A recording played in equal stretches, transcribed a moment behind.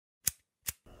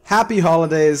Happy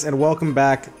holidays and welcome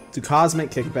back to Cosmic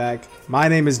Kickback. My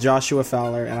name is Joshua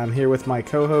Fowler and I'm here with my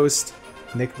co-host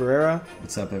Nick Barrera.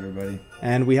 What's up, everybody?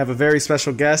 And we have a very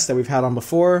special guest that we've had on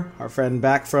before, our friend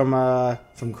back from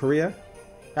Korea.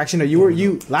 Actually, no,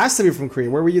 you last time you were from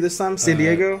Korea. Where were you this time? San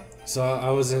Diego? So I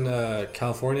was in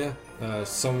California,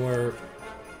 somewhere.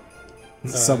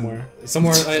 Somewhere.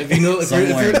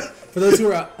 For those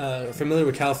who are familiar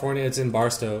with California, it's in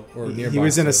Barstow or near Barstow. He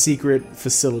was in a secret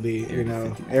facility,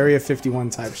 Area 51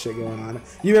 type shit going on.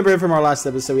 You remember him from our last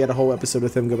episode. We had a whole episode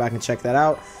with him. Go back and check that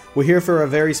out. We're here for a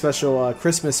very special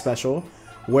Christmas special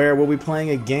where we'll be playing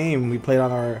a game we played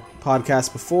on our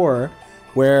podcast before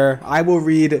where I will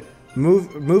read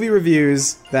movie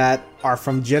reviews that are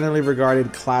from generally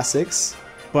regarded classics,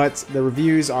 but the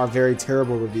reviews are very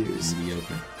terrible reviews.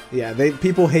 Mediocre. Yeah,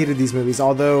 people hated these movies,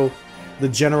 although the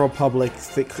general public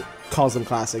calls them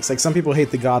classics. Like, some people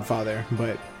hate The Godfather,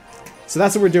 but... So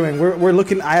that's what we're doing. We're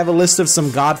looking... I have a list of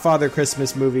some Godfather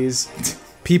Christmas movies.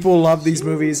 People love these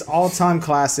movies. All-time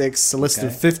classics. A list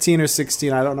of 15 or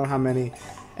 16. I don't know how many.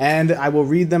 And I will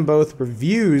read them both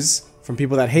reviews from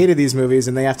people that hated these movies,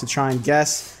 and they have to try and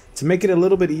guess. To make it a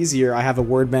little bit easier, I have a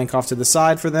word bank off to the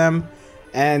side for them.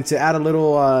 And to add a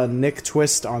little Nick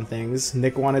twist on things,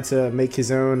 Nick wanted to make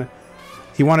his own...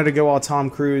 He wanted to go all Tom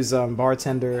Cruise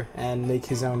bartender and make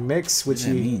his own mix, which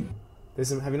What does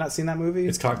that mean? Have you not seen that movie?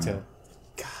 It's Cocktail.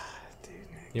 God, dude.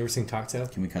 Nick. You ever seen Cocktail?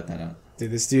 Can we cut that out?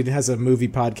 Dude, this dude has a movie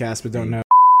podcast but don't know.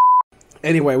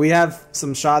 Anyway, we have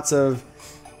some shots of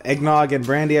eggnog and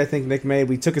brandy I think Nick made.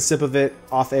 We took a sip of it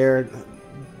off air.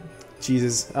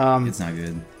 Jesus. It's not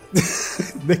good.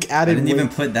 Nick added... I didn't even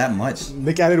put that much.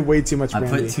 Nick added way too much brandy.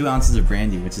 I put 2 ounces of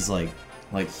brandy, which is like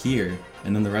here,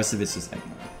 and then the rest of it's just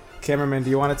eggnog. Cameraman, do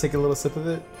you want to take a little sip of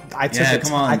it?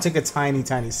 Come on. I took a tiny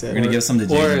sip. We're going to give some to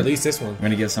Jade. Or at least this one. We're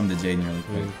going to give some to Jaden really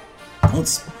quick.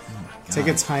 Don't Take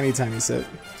a tiny sip.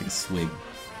 Take a swig.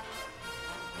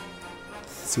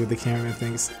 See what the cameraman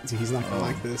thinks. Dude, he's not going to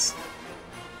like this.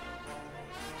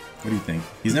 What do you think?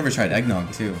 He's never tried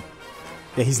eggnog, too.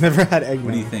 Yeah, he's never had eggnog.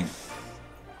 What do you think?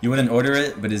 You wouldn't order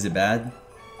it, but is it bad?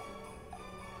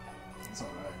 It's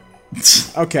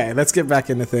alright. Okay, let's get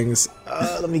back into things.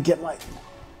 Let me get my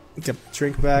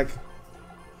drink back.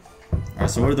 Alright,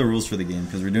 so what are the rules for the game?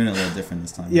 Because we're doing it a little different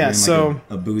this time. Yeah, we're doing so... like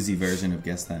a boozy version of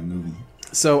Guess That Movie.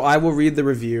 So I will read the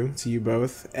review to you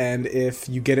both, and if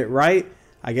you get it right,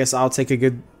 I guess I'll take a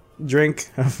good drink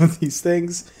of these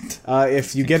things.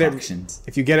 If you get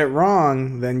it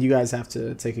wrong, then you guys have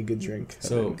to take a good drink.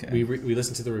 So we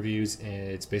listen to the reviews, and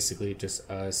it's basically just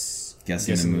us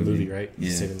guessing the movie, right? Yeah.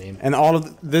 You say the name. And all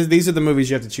of these are the movies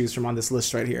you have to choose from on this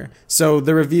list right here. So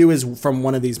the review is from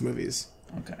one of these movies.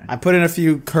 Okay. I put in a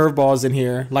few curveballs in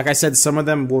here. Like I said, some of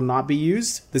them will not be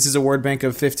used. This is a word bank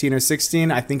of 15 or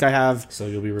 16. I think I have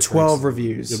 12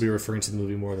 reviews. You'll be referring to the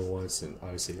movie more than once, and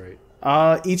obviously,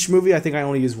 right? Each movie I think I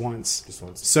only use once. Just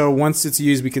once. So once it's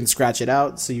used, we can scratch it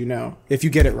out so you know. If you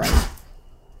get it right.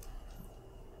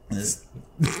 This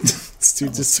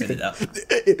dude just spit it out.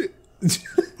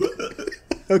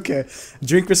 Okay.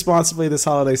 Drink responsibly this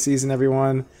holiday season,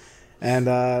 everyone. And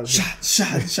Shot.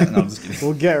 No, I'm just kidding.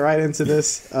 we'll get right into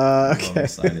this. Okay. I'm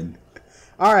excited.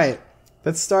 All right.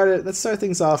 Let's start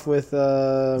things off with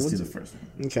Let's do the first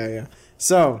one. Okay, yeah.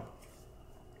 So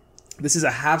this is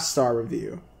a half-star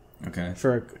review. Okay.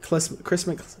 For a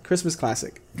Christmas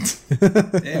classic.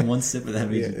 Damn, one sip of that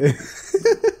music.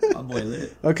 My boy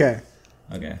lit. Okay.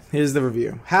 Here's the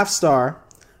review. Half star.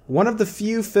 One of the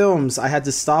few films I had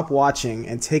to stop watching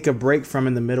and take a break from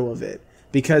in the middle of it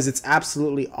because it's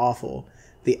absolutely awful.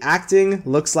 The acting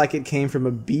looks like it came from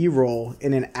a B-roll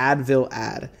in an Advil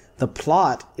ad. The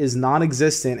plot is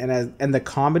non-existent and the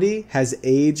comedy has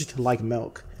aged like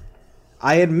milk.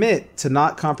 I admit to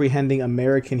not comprehending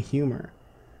American humor,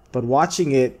 but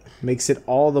watching it makes it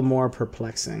all the more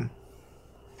perplexing.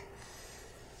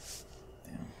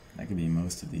 Damn, that could be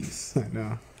most of these. I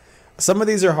know. Some of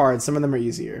these are hard. Some of them are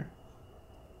easier.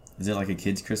 Is it like a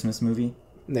kid's Christmas movie?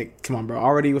 Nick, come on, bro.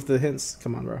 Already with the hints.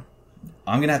 Come on, bro.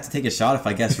 I'm going to have to take a shot if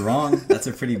I guess wrong. That's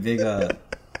a pretty big...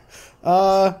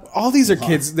 all these are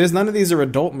kids. There's none of these are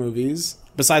adult movies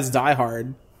besides Die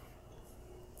Hard.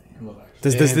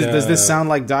 Does this sound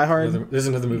like Die Hard? There's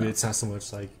another movie that's not so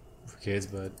much like for kids,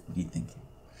 but... What do you think?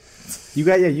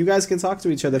 You guys can talk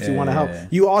to each other if you want to help. Yeah.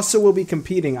 You also will be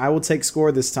competing. I will take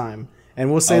score this time. And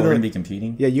we'll say we're going to be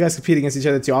competing? Yeah, you guys compete against each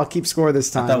other too. I'll keep score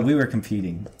this time. I thought we were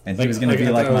competing. And he was going to be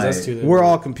like my... We're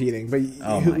all competing.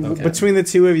 But between the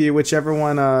two of you, whichever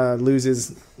one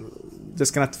loses,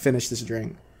 just going to have to finish this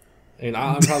drink. And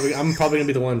I'm probably going to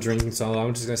be the one drinking, so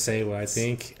I'm just going to say what I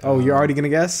think. Oh, you're already going to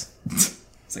guess?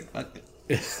 It's like, fuck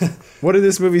it. What did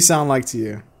this movie sound like to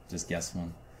you? Just guess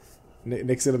one.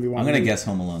 Nick's gonna be one. I'm gonna guess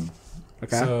Home Alone.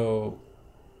 Okay. So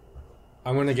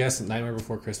I'm gonna guess Nightmare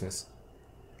Before Christmas.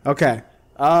 Okay.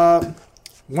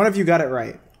 One of you got it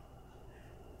right.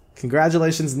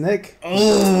 Congratulations, Nick.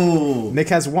 Oh! Nick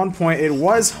has 1 point. It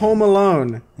was Home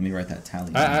Alone. Let me write that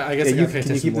tally. I guess Yeah, I you, gotta pay can you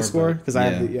attention keep more. the score? But Because I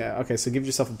have Yeah. the, yeah. Okay, so give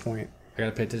yourself a point. I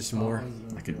gotta pay attention more.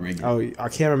 I could rig it. Oh, our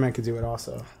cameraman could do it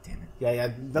also. Damn it. Yeah.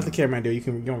 Let the cameraman do it.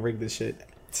 You don't rig this shit.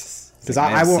 Because I I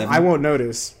have won't. 7. I won't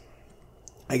notice.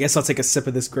 I guess I'll take a sip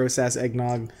of this gross ass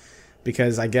eggnog,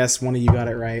 because I guess one of you got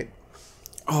it right.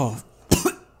 Oh,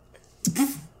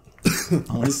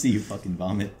 I want to see you fucking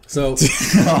vomit. So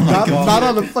not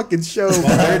on the fucking show.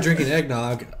 while they're drinking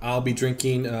eggnog, I'll be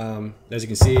drinking, as you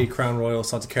can see, Crown Royal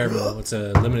Salted Caramel. It's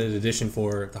a limited edition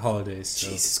for the holidays. So.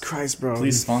 Jesus Christ, bro.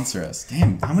 Please sponsor us.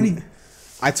 Damn, how many?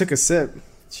 I took a sip.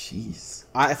 Jeez.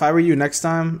 If I were you next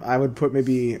time, I would put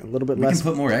maybe a little bit We less.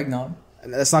 can put more eggnog.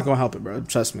 That's not gonna help it, bro.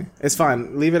 Trust me. It's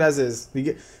fine. Leave it as is.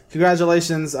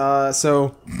 Congratulations.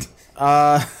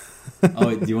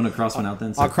 Oh, do you want to cross one out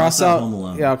then? So I'll cross out. Home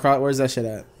Alone. Yeah, where's that shit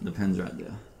at? The pen's right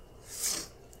there.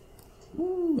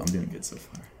 Woo, I'm doing good so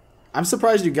far. I'm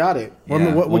surprised you got it.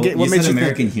 Yeah, What you made said you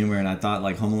American think? humor, and I thought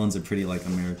like Home Alone's a pretty like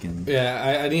American.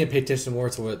 Yeah, I need to pay attention more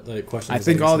to what the question I is.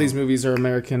 think every all single- these movies are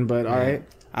American, but all right.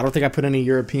 I don't think I put any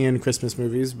European Christmas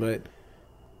movies, but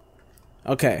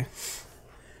okay.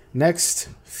 Next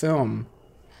film.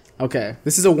 Okay,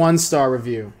 this is a 1-star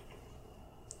review.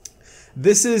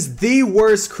 This is the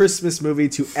worst Christmas movie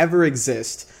to ever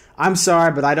exist. I'm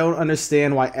sorry, but I don't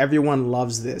understand why everyone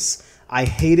loves this. I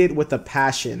hate it with a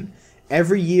passion.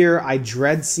 Every year, I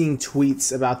dread seeing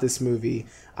tweets about this movie.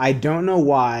 I don't know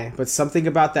why, but something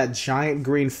about that giant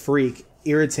green freak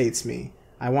irritates me.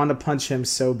 I want to punch him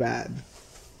so bad.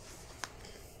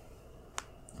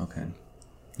 Okay.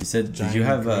 You said Giant did you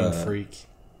have green freak.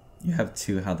 You have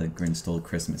 2 How the Grinch Stole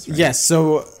Christmas, right? Yes,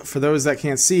 so for those that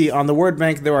can't see, on the word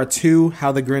bank there are 2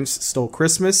 How the Grinch Stole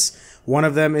Christmas. One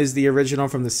of them is the original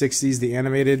from the 60s, the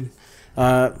animated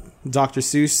Dr.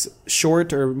 Seuss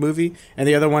short or movie, and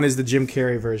the other one is the Jim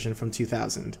Carrey version from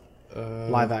 2000,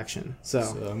 live action. So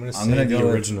I'm gonna say I'm gonna the go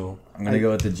with- original. I'm gonna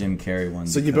go with the Jim Carrey one.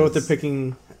 you both are because-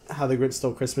 picking How the Grinch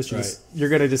Stole Christmas. Right. You're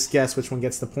going to just guess which one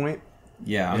gets the point?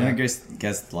 Yeah, I'm Yeah. gonna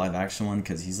guess the live action one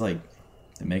because he's like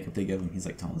the makeup they give him. He's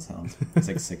like tall as hell. He's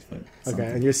like 6 foot. Okay, something.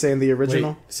 and you're saying the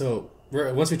original? Wait, so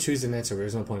once we choose an answer,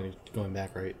 there's no point in going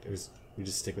back, right? We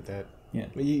just stick with that. Yeah.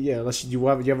 Yeah, unless you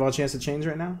have a chance to change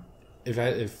right now?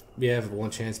 If we have one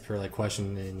chance per like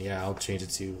question, then yeah, I'll change it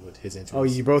to what his answer. Oh,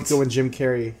 is. you both go in Jim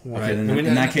Carrey. Okay, Right. then I mean,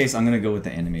 in that case, I'm gonna go with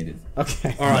the animated.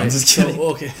 Okay. All right, I'm just so, kidding.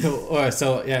 okay, all right.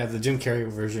 So yeah, the Jim Carrey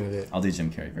version of it. I'll do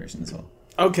Jim Carrey version as well.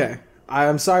 Okay.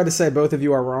 I'm sorry to say both of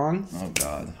you are wrong. Oh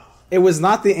God. It was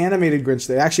not the animated Grinch.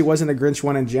 There actually wasn't a Grinch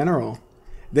one in general.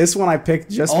 This one I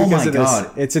picked just Oh because my of God.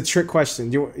 this. It's a trick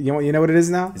question. You know what it is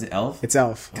now? Is it Elf? It's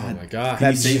Elf. Oh my god!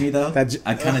 Can you That save j- me though? that j-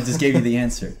 I kind of just gave you the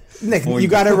answer. Nick, Before you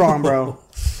got it wrong, bro.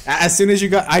 As soon as you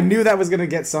got, I knew that was gonna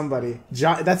get somebody.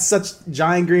 That's such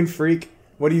giant green freak.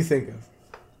 What do you think of?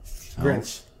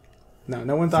 Grinch. No,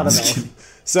 no one thought of just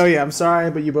Elf. So yeah, I'm sorry,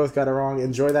 but you both got it wrong.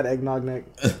 Enjoy that eggnog, Nick.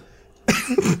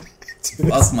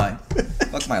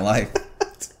 Fuck my life,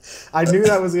 I knew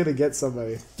that was gonna get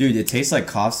somebody. dude. It tastes like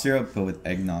cough syrup, but with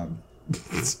eggnog.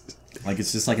 Like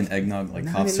it's just like an eggnog,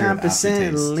 like cough syrup 99%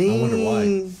 aftertaste. lean. I wonder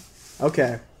why.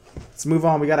 Okay, let's move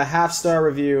on. We got a 1/2-star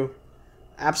review.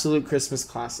 Absolute Christmas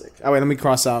classic. Oh wait, let me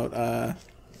cross out. Yeah,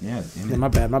 damn Yeah, it.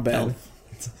 my bad. Elf.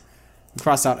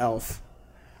 Cross out Elf.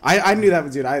 I knew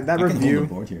that, dude. That I can hold the review.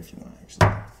 board here if you want.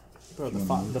 Actually, Bro,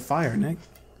 the fire, Nick.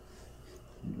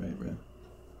 You're right, bro.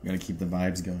 We gotta keep the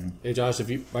vibes going. Hey Josh,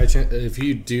 if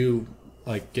you do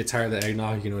like get tired of the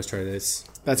eggnog, you can always try this.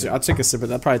 That's it. I'll take a sip of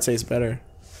that. Probably tastes better.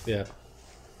 Yeah.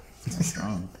 That's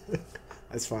strong.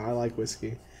 That's fine. I like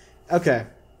whiskey. Okay.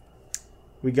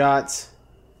 We got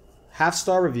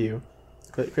 1/2-star review.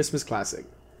 Christmas classic.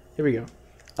 Here we go.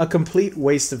 A complete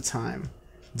waste of time.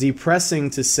 Depressing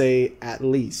to say at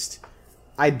least.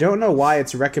 I don't know why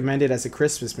it's recommended as a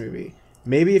Christmas movie.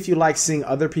 Maybe if you like seeing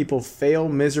other people fail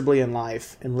miserably in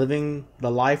life and living the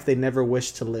life they never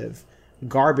wished to live.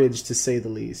 Garbage to say the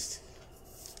least.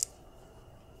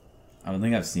 I don't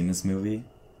think I've seen this movie,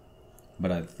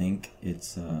 but I think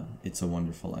it's a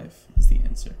Wonderful Life is the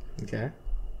answer. Okay.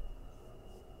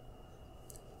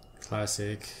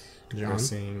 Classic. John?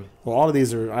 Depressing. Well, all of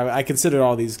these are. I consider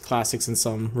all these classics in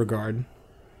some regard.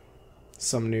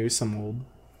 Some new, some old.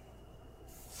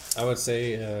 I would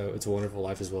say it's a Wonderful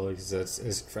Life as well because that's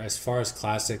as far as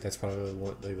classic, that's probably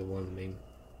one of the main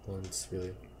ones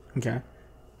really. Okay.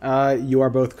 You are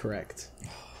both correct.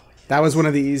 That was one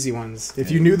of the easy ones.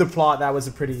 If you knew the plot, that was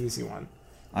a pretty easy one.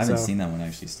 I haven't So- seen that one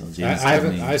actually. Still, I Jaden's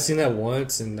haven't. told me. I've seen that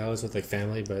once, and that was with like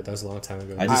family, but that was a long time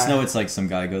ago. I just know it's like some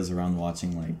guy goes around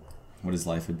watching like what his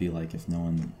life would be like if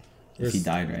he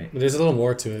died, right? There's a little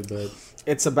more to it, but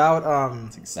It's about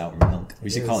It's like sour milk. We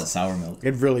It should call is. it sour milk.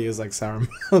 It really is like sour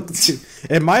milk. Dude.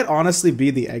 It might honestly be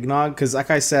the eggnog because,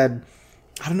 like I said,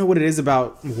 I don't know what it is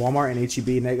about Walmart and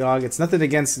HEB and eggnog. It's nothing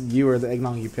against you or the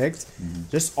eggnog you picked.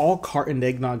 Just all cartoned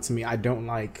eggnog to me, I don't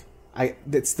like.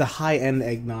 It's the high end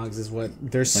eggnogs is what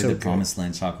they're It's like so the good. Promised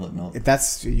Land chocolate milk.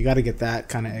 That's you got to get that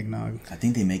kind of eggnog. I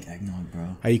think they make eggnog,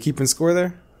 bro. Are you keeping score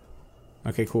there?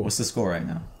 Okay, cool. What's the score right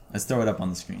now? Let's throw it up on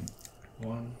the screen.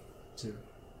 1, 2.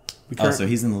 We Oh, current- so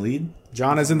he's in the lead?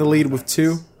 John is in the lead with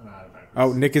 2.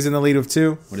 Oh, Nick is in the lead with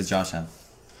 2. What does Josh have?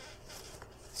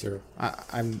 0.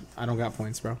 I don't got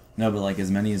points, bro. No, but like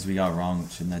as many as we got wrong,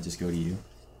 shouldn't that just go to you?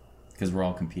 Because we're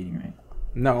all competing, right?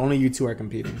 No, only you two are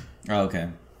competing. Oh, okay.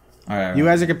 All right. You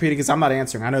guys are competing because I'm not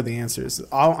answering. I know the answers.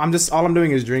 All I'm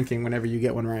doing is drinking whenever you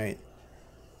get one right.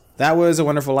 That was A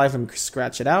Wonderful Life, and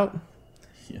scratch it out.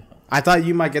 Yeah. I thought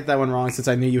you might get that one wrong since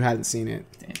I knew you hadn't seen it.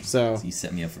 Damn. So You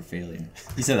set me up for failure.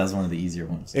 You said that was one of the easier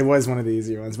ones. it was one of the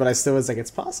easier ones, but I still was like, it's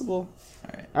possible.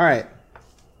 All right. All right.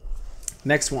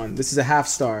 Next one. This is a half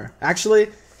star. Actually,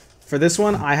 for this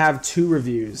one, I have 2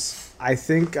 reviews. I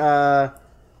think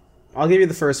I'll give you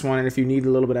the first one, and if you need a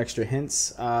little bit extra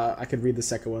hints, I could read the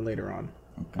second one later on,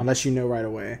 unless you know right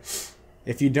away.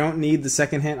 If you don't need the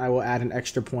second hint, I will add an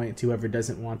extra point to whoever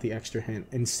doesn't want the extra hint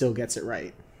and still gets it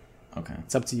right. Okay.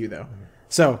 It's up to you, though.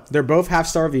 So, they're both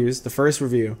half-star reviews. The first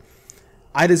review.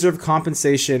 I deserve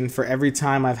compensation for every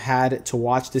time I've had to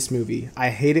watch this movie. I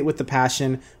hate it with the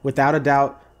passion. Without a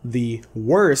doubt, the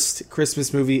worst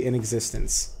Christmas movie in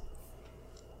existence.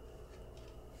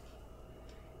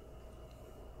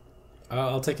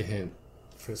 I'll take a hint.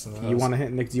 For this one. You want a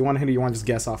hint, Nick? Do you want a hint or you want to just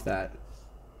guess off that?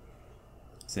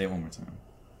 Say it one more time.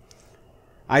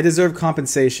 I deserve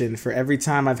compensation for every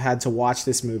time I've had to watch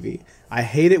this movie. I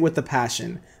hate it with the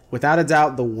passion. Without a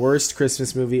doubt, the worst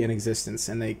Christmas movie in existence.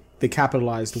 And they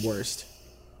capitalized worst.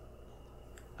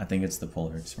 I think it's the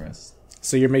Polar Express.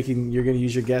 So you're going to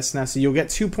use your guess now. So you'll get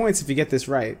 2 points if you get this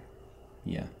right.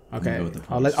 Yeah. I'm gonna Okay. go with the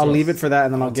Polar I'll leave it for that,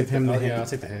 and then I'll give him the hint. Yeah, I'll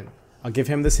take the hint. I'll give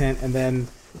him this hint, and then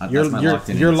That's you're my you're locked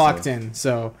in you're hint, locked so- in.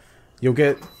 So you'll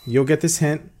get this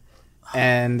hint,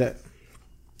 and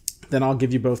then I'll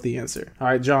give you both the answer. All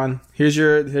right, John. Here's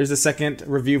the second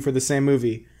review for the same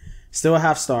movie. Still a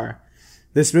half star.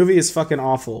 This movie is fucking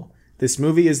awful. This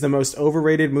movie is the most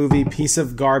overrated movie, piece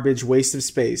of garbage, waste of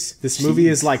space. This movie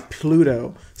is like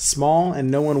Pluto, small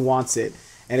and no one wants it,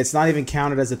 and it's not even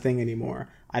counted as a thing anymore.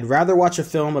 I'd rather watch a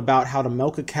film about how to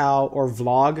milk a cow or a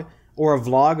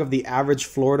vlog of the average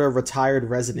Florida retired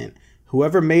resident.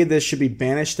 Whoever made this should be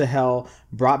banished to hell,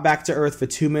 brought back to earth for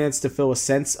 2 minutes to feel a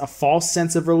false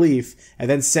sense of relief, and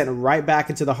then sent right back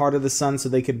into the heart of the sun so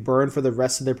they could burn for the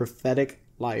rest of their pathetic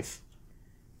life.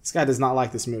 This guy does not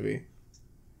like this movie.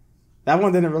 That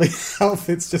one didn't really help.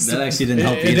 It's just That actually didn't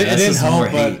help It either. That's didn't just more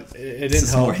help, hate. but it It's didn't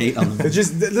just more help. hate on the it movie.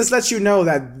 just this lets you know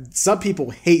that some people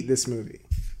hate this movie.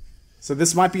 So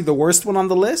this might be the worst one on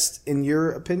the list, in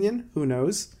your opinion. Who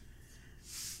knows?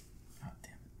 Oh,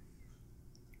 damn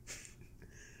it.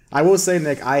 I will say,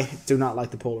 Nick, I do not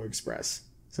like the Polar Express,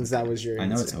 since that was your I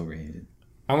know answer. it's overhated.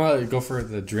 I'm gonna go for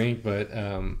the drink, but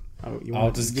Oh, you I'll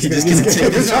want just You're just gonna take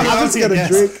it. I'm just gonna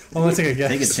drink. I'm gonna take a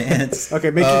guess. Take a chance. Okay,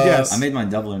 make your guess. I made mine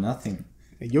double or nothing.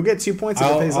 You'll get 2 points if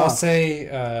it pays I'll off.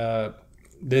 say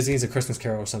Disney's A Christmas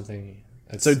Carol or something.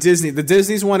 It's, So the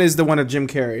Disney's one is the one of Jim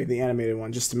Carrey, the animated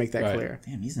one, just to make that Right. clear.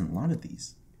 Damn, he's in a lot of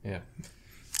these. yeah,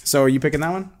 So are you picking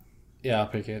that one? I'll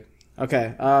pick it.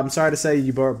 Okay. I'm sorry to say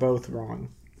you were both wrong.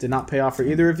 Did not pay off for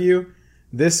either of you.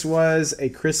 This was A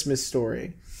Christmas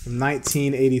Story from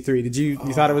 1983. Did you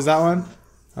thought it was that one?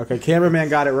 Okay, cameraman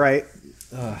got it right.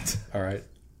 All right.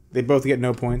 They both get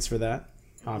no points for that,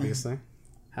 obviously.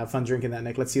 Have fun drinking that,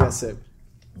 Nick. Let's see that sip.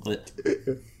 Lit.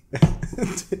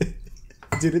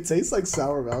 Dude, it tastes like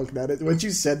sour milk. Now once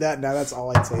you said that, now that's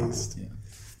all I taste.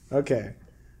 Yeah. Okay.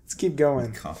 Let's keep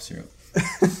going. Cough syrup.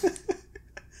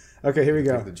 Okay, here we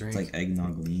go. The It's drink. like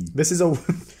eggnog lean. This is a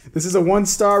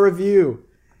 1-star review.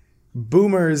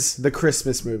 Boomers, the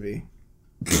Christmas movie.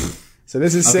 So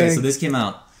this is Okay, saying so this came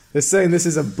out. it's saying this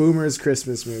is a Boomers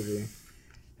Christmas movie.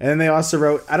 And then they also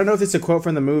wrote, I don't know if it's a quote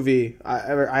from the movie.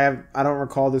 I don't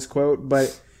recall this quote,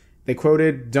 but they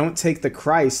quoted, "Don't take the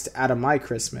Christ out of my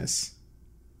Christmas."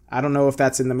 I don't know if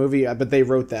that's in the movie, but they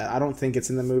wrote that. I don't think it's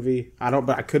in the movie. But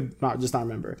I could not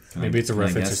remember. Maybe it's a Can I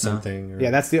reference or guess now? something. Or, Yeah,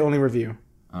 that's the only review.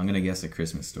 I'm gonna guess A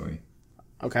Christmas Story.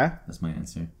 Okay. That's my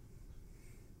answer.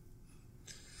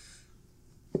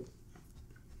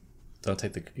 Don't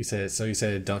take the. You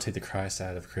said don't take the Christ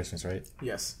out of Christmas, right?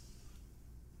 Yes.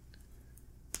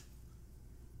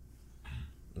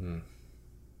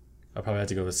 I'll probably have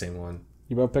to go with the same one.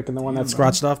 You both picking the one that's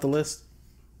scratched off the list?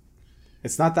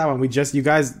 It's not that one. You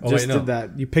guys did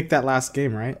that. You picked that last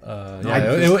game, right?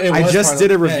 I just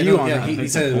did a review on it. He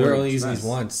said we're only using these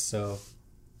once, so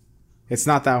it's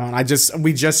not that one.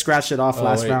 We just scratched it off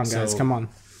last round, guys. Come on.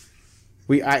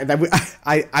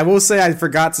 I will say I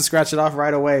forgot to scratch it off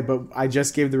right away, but I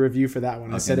just gave the review for that one.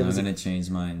 Okay, I said I'm gonna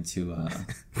change mine to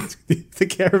the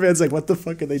caravan's like, what the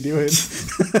fuck are they doing?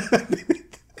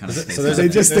 kind of. So there's a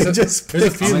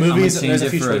few movies. I'm gonna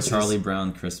change it for a Charlie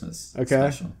Brown Christmas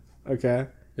special. Okay.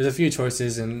 There's a few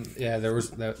choices, and yeah, there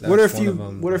was. What are a few?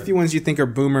 What are a few ones you think are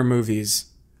boomer movies?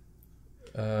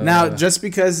 Now, just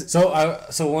because.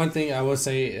 So one thing I would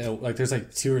say, like, there's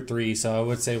like 2 or 3. So I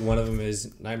would say one of them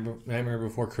is Nightmare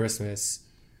Before Christmas,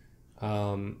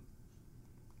 and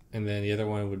then the other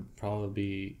one would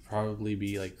probably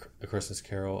be like A Christmas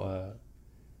Carol,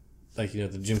 like the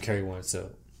Jim Carrey one.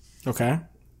 So. Okay.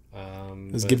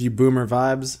 Does it give you boomer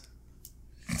vibes?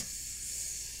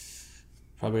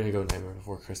 Probably gonna go Nightmare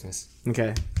Before Christmas.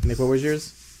 Okay, Nick, what was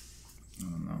yours? I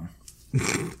don't know.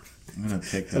 I'm gonna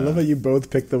pick. I love how you both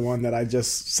picked the one that I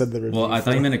just said the review. Well, I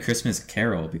thought you meant A Christmas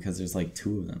Carol because there's like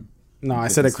 2 of them. No, I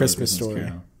said A Christmas Story.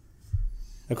 Carol.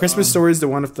 A Christmas Story is the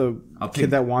one with the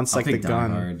kid that wants like the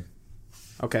gun. Hard.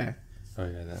 Okay. Oh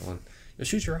yeah, that one. You'll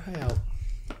shoot your eye out.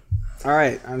 All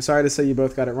right. I'm sorry to say you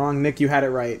both got it wrong. Nick, you had it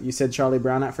right. You said Charlie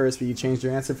Brown at first, but you changed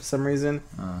your answer for some reason.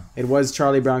 It was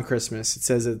Charlie Brown Christmas. It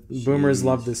says that boomers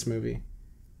love this movie.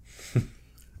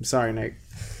 I'm sorry, Nick.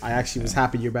 I actually was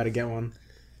happy you were about to get one.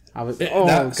 I was. Do you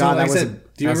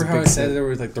remember how I said there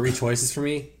were like 3 choices for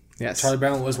me? Yes. Charlie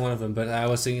Brown was one of them, but I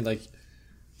was thinking like,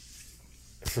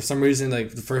 for some reason,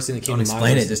 like the first thing that came to mind. Don't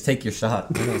explain it. Just take your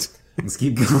shot. Let's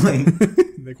keep going.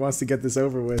 Nick wants to get this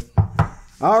over with.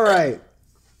 All right.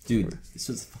 Dude, this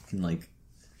was fucking like...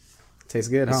 Tastes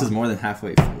good, This is more than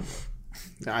halfway full.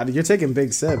 You're taking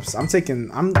big sips. I'm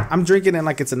drinking it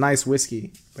like it's a nice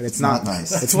whiskey, but it's not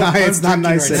nice. It's not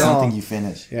nice at all. Something you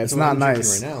finish. Yeah, it's not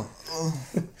nice. Right now.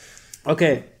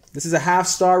 Okay, this is a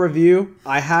 1/2-star review.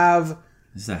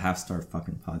 This is a 1/2-star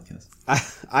fucking podcast.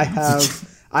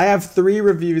 I have 3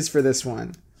 reviews for this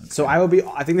one. Okay. So I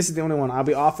think this is the only one. I'll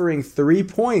be offering 3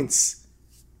 points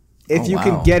if you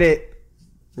can get it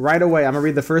right away. I'm going to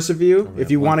read the first review. If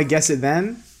you want to guess it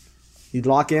then, you'd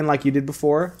lock in like you did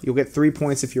before. You'll get 3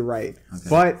 points if you're right. Okay.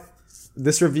 But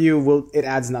this review, it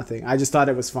adds nothing. I just thought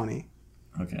it was funny.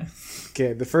 Okay.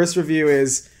 Okay, the first review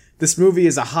is, this movie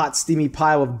is a hot, steamy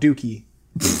pile of dookie.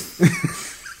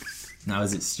 Now,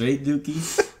 is it straight dookie?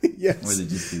 Yes. Or is it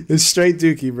just dookie? It's straight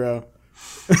dookie, bro.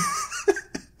 I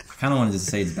kind of wanted to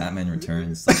say it's Batman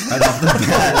Returns. Like, right off the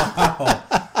bat.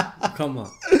 Wow. Come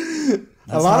on.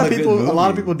 A lot of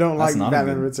people don't like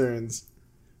Batman Returns.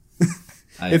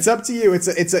 It's up to you.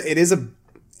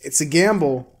 It's a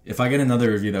gamble. If I get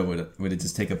another review, though, would it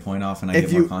just take a point off and I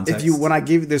get more context?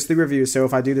 There's 3 reviews, so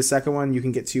if I do the second one, you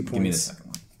can get 2 points. Give me the second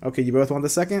one. Okay, you both want the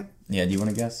second? Yeah, do you want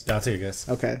to guess? Yeah, I'll take a guess.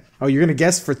 Okay. Oh, you're gonna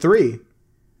guess for 3.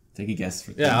 Take a guess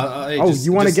for 3. Yeah.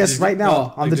 You want to guess right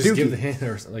now on the dookie? Give the hint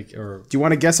or do you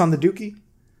want to guess on the dookie?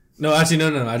 No, actually,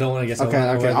 no. I don't want to guess. Okay.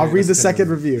 I'll read the second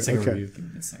review. Okay.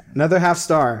 Another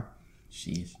 1/2-star.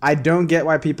 Sheesh. I don't get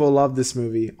why people love this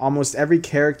movie. Almost every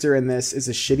character in this is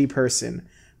a shitty person.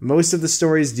 Most of the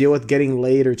stories deal with getting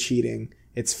laid or cheating.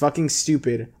 It's fucking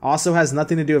stupid. Also has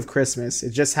nothing to do with Christmas. It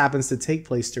just happens to take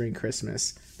place during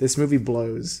Christmas. This movie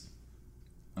blows.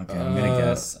 Okay, I'm gonna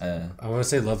guess. I want to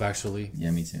say Love Actually.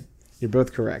 Yeah, me too. You're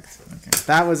both correct. Okay.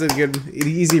 That was a good,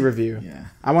 easy review. Yeah.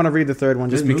 I want to read the third one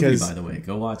just because. Movie, by the way,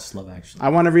 go watch Love Actually. I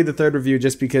want to read the third review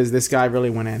just because this guy really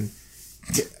went in.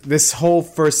 This whole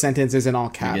first sentence is in all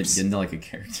caps. Get into like a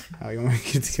character. Oh, you want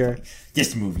to get the character?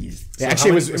 This movie is. Yeah,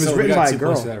 actually, it was written by a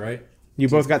girl. For that, right? You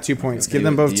both got 2 points. Give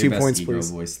them both 2 points,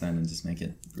 please. Voice then and just make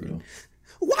it brutal.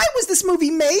 Why was this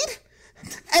movie made?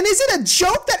 And is it a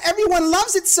joke that everyone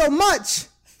loves it so much?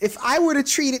 If I were to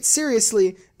treat it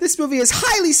seriously, this movie is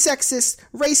highly sexist,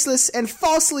 raceless, and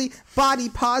falsely body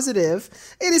positive.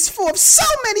 It is full of so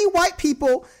many white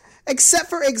people, except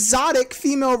for exotic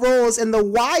female roles and the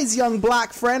wise young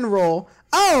black friend role.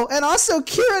 Oh, and also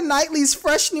Keira Knightley's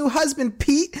fresh new husband,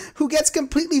 Pete, who gets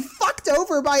completely fucked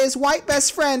over by his white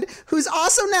best friend, who's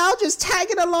also now just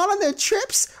tagging along on their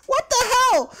trips? What the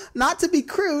hell? Not to be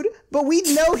crude, but we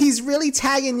know he's really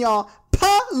tagging y'all.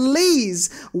 Please.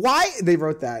 Why? They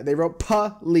wrote that. They wrote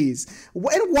please.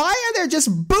 And why are there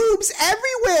just boobs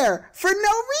everywhere? For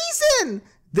no reason.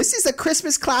 This is a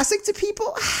Christmas classic to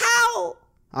people? How?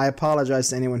 I apologize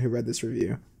to anyone who read this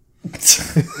review.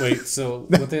 Wait, so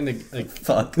what then? Like,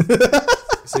 Fuck.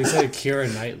 so you said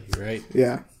Keira Knightley, right?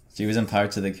 Yeah. She was in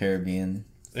Pirates of the Caribbean.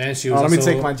 And she was. Oh, let me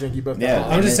also- take my drink. You both. Yeah.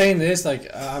 I'm just saying this.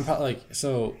 Like, I'm probably like.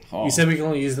 So Oh. you said we can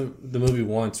only use the movie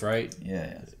once, right?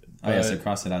 Yeah. Oh yeah, so But-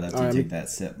 cross it out after Alright. you take that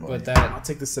sip, boy. But I'll that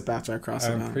take the sip after I cross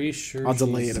it I'm out. pretty sure I'll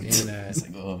delay she's it. in that. It's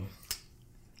like, oh.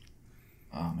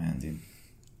 Oh man, dude.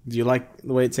 Do you like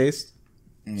the way it tastes?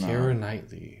 No. Keira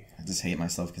Knightley. I just hate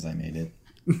myself because I made it.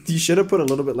 You should have put a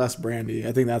little bit less brandy.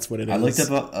 I think that's what it is. I looked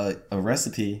up a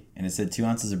recipe and it said 2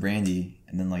 ounces of brandy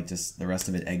and then like just the rest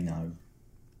of it eggnog.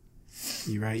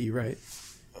 You're right. You're right.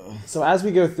 So as we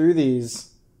go through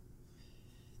these,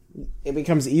 it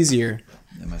becomes easier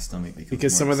Then my stomach becomes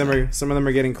because more upset. some of them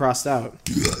are getting crossed out.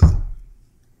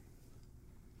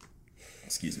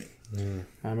 Excuse me.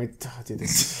 I mean, dude,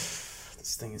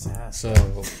 this thing is ass. So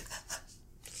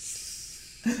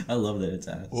I love that it's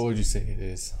ass. what would you say it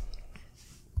is?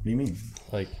 What do you mean?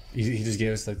 Like he just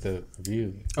gave us like the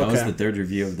review. That was Okay. the third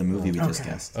review of the movie we just Okay.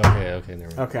 guessed. Okay,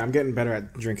 never mind. Okay, I'm getting better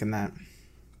at drinking that.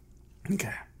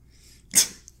 Okay.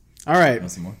 All right.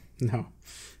 Want some more? No.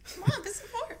 Come on, this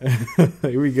is more.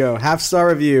 Here we go. Half-star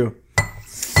review.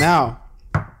 Now,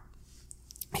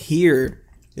 here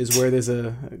is where there's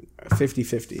a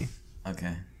 50-50.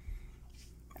 Okay.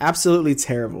 Absolutely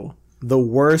terrible. The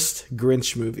worst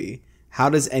Grinch movie. How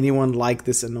does anyone like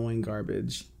this annoying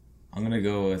garbage? I'm gonna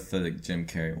go with the Jim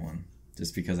Carrey one.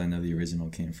 Just because I know the original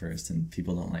came first and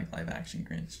people don't like live action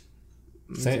Grinch.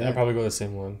 I'd probably go the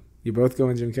same one. You both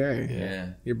going Jim Carrey?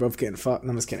 Yeah. You're both getting fucked. No,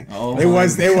 I'm just kidding. Oh it my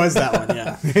was that one.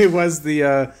 Yeah, it was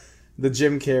the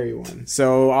Jim Carrey one.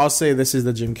 So I'll say this is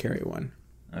the Jim Carrey one.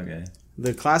 Okay.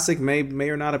 The classic may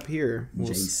or not appear.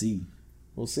 JC.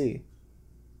 We'll see.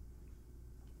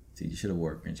 Dude, you should have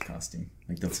wore a Grinch costume.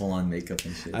 Like the full on makeup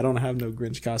and shit. I don't have no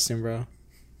Grinch costume, bro.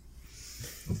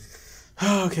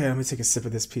 Okay, let me take a sip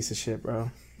of this piece of shit, bro.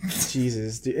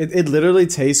 Jesus, dude. It literally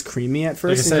tastes creamy at first, Like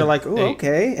I and said, you're like, "Oh, hey.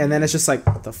 okay," and then it's just like,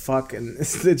 "What the fuck?" And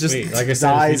it just Wait, like I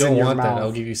said, if dies you in don't your want mouth. that,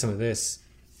 I'll give you some of this.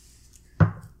 I'm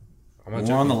not When we're on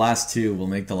joking. the last two, we'll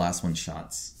make the last one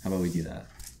shots. How about we do that?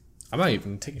 I'm not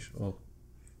even taking. Well,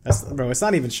 Bro, it's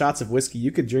not even shots of whiskey.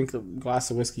 You could drink a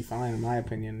glass of whiskey fine, in my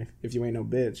opinion, if you ain't no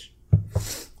bitch.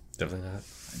 definitely not.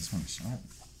 I just want a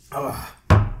shot.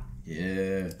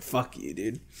 Yeah. Fuck you,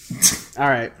 dude. All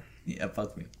right, Yeah,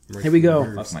 fuck me. here we go.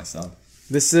 Fuck myself.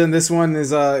 This one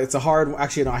is it's a hard.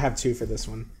 Actually, no, I have 2 for this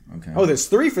one. Okay. Oh, there's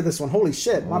 3 for this one. Holy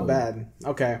shit, my Oh. bad.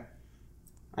 Okay,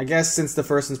 I guess since the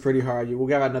first one's pretty hard, we'll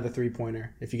give out another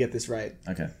 3-pointer if you get this right.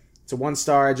 Okay. It's a 1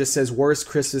 star. It just says worst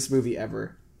Christmas movie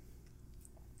ever.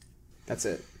 That's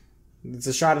it. It's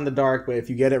a shot in the dark, but if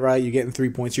you get it right, you're getting 3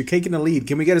 points. You're taking the lead.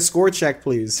 Can we get a score check,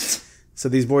 please, so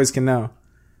these boys can know?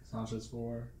 Sanchez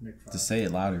 4, Nick 5. Just say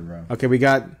it louder, bro. Okay, we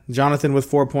got Jonathan with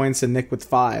 4 points and Nick with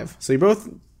 5. So you're both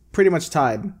pretty much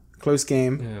tied. Close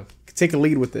game. Yeah. Take a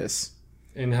lead with this.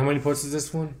 And how many points is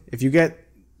this one? If you get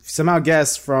somehow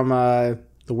guess from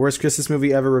the worst Christmas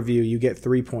movie ever review, you get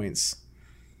 3 points.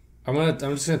 I'm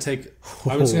just gonna take.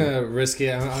 I'm just gonna risk it.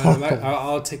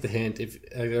 I'll take the hint. If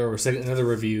there was another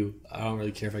review, I don't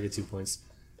really care if I get 2 points.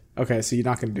 Okay, so you're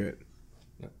not gonna do it.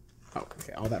 No. Oh,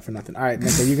 okay. All that for nothing. All right,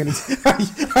 Nick, are you gonna?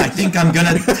 I think I'm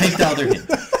gonna take the other hint.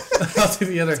 I'll take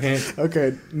the other hint.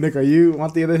 Okay, Nick, are you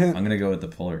want the other hint? I'm gonna go with the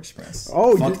Polar Express.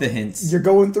 Oh, fuck you- the hints. You're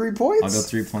going 3 points. I'll go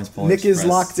 3 points Polar Nick is Express.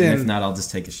 locked And in. if not, I'll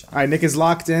just take a shot. All right, Nick is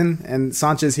locked in, and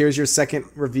Sanchez, here's your second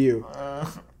review.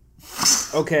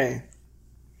 Okay.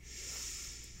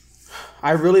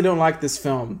 I really don't like this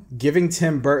film. Giving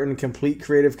Tim Burton complete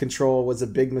creative control was a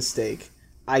big mistake.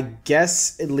 I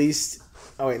guess at least.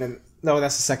 Oh wait, no,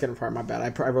 that's the second part. My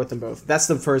bad. I wrote them both. That's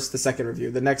the second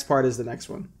review. The next part is the next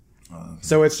one. Okay.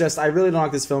 So it's just I really don't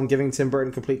like this film. Giving Tim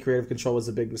Burton complete creative control was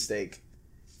a big mistake.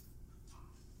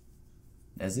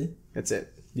 Is it? That's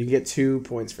it. You get 2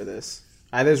 points for this.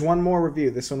 There's one more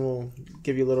review. This one will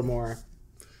give you a little more.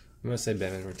 I'm gonna say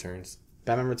Batman Returns.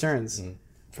 Batman Returns.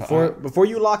 Mm-hmm. Before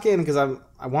you lock in, because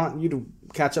I want you to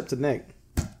catch up to Nick.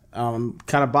 I'm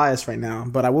kind of biased right now,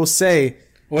 but I will say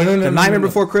Well, no, The Nightmare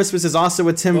Before Christmas is also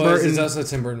a Tim Burton. It's also a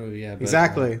Tim Burton movie. Yeah, but,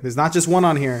 Exactly. There's not just one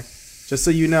on here. Just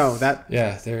so you know that.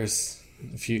 yeah, there's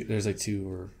a few. There's like 2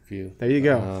 or a few. There you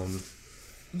go. Um,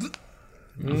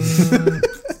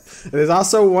 There's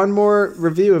also one more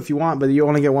review if you want, but you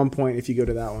only get 1 point if you go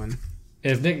to that one.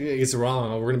 if Nick gets it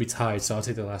wrong, we're gonna be tied. So I'll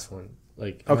take the last one.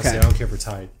 Like, honestly, Okay. I don't care if we're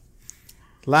tied.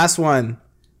 Last one.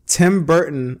 Tim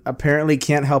Burton apparently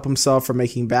can't help himself from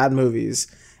making bad movies.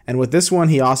 And with this one,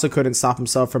 he also couldn't stop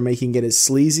himself from making it as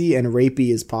sleazy and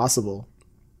rapey as possible.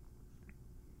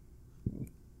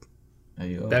 Are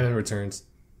you Batman Returns.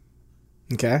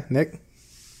 Okay, Nick?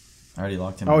 I already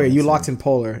locked in. Oh yeah, you locked in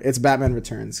Polar. It's Batman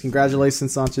Returns.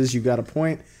 Congratulations, Sanchez. You got a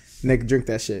point. Nick, drink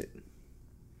that shit.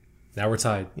 Now we're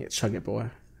tied. Yeah, chug it, boy.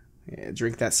 Yeah,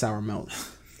 drink that sour milk.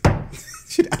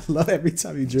 Dude, I love every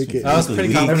time you drink it. I was pretty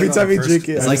Every confident every on time the you first- drink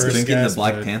it, on It's the like first drinking guess, the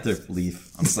Black but- Panther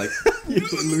leaf. I'm just like you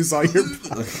lose all your.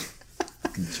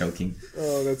 fucking choking.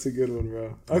 Oh, that's a good one,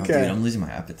 bro. Oh, dude, Okay. I'm losing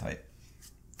my appetite.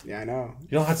 Yeah, I know. You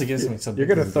don't have to get something. You're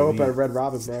gonna throw up at Red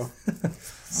Robin, bro. I'm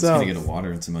just So gonna get a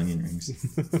water and some onion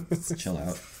rings. Chill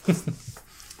out.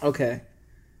 okay,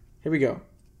 here we go.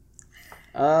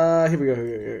 Here we go.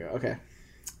 Okay,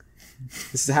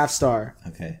 this is a half star.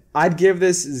 Okay. I'd give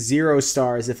this 0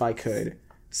 stars if I could.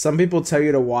 Some people tell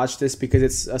you to watch this because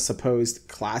it's a supposed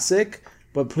classic,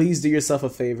 but please do yourself a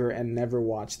favor and never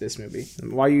watch this movie.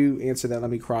 And while you answer that, let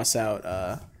me cross out.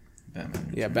 Batman. Yeah,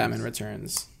 Returns. Batman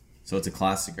Returns. So it's a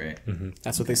classic, right?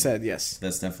 That's what they said. Yes.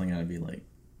 That's definitely gotta be like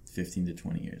 15 to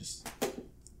 20 years.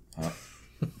 Up.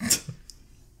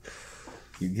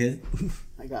 You good?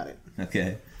 I got it.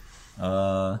 Okay.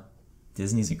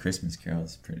 Disney's A Christmas Carol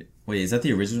is pretty. Wait, is that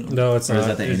the original? No, it's or not. is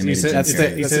that the You animated? said- Jim That's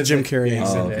Carrey? the- that's the Jim Carrey Yeah, you one.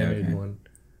 said Oh, the okay, animated okay. one.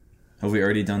 Have we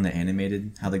already done the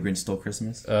animated How the Grinch Stole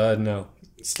Christmas? No.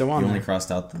 Still You on only there.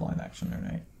 crossed out the live action,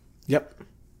 right? Yep.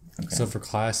 Okay. So for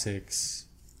classics,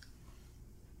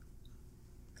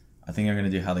 I think I'm gonna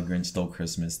do How the Grinch Stole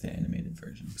Christmas, the animated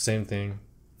version. same thing.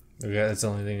 Okay, that's the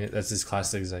only thing. That's as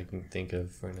classic as I can think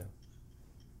of right now.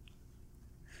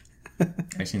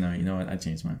 Actually, no. You know what? I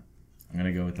changed mine. I'm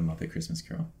gonna go with the Muppet Christmas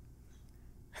Carol.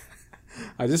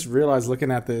 I just realized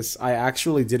looking at this, I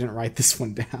actually didn't write this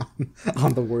one down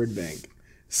on the word bank.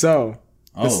 So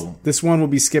Oh, this one will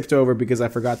be skipped over because I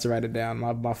forgot to write it down.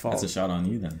 My fault. that's a shot on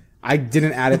you then. I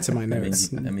didn't add it to my That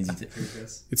notes. means you did.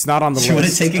 It's not on the You want to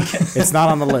list. take a guess? It's not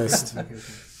on the list.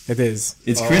 It is.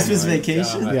 It's Christmas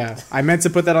Vacation. Yeah, I meant to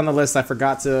put that on the list. I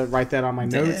forgot to write that on my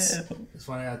notes. Damn. It's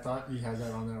funny. I thought you had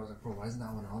that on there. I was like, bro, why isn't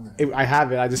that one on there? I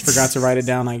have it. I just forgot to write it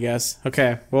down. I guess.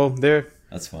 Okay. Well, there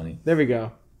That's funny. we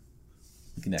go.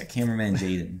 Look at that cameraman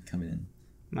Jaden coming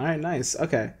in. All right. Nice.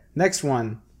 Okay. Next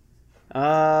one.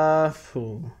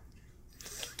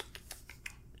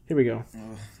 Here we go.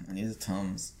 Oh, I need the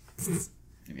Tums. Do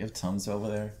you have Tums over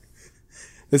there?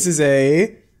 This is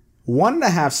a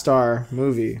 1.5 star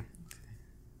movie.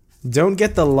 Don't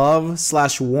get the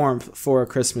love/warmth for A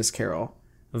Christmas Carol.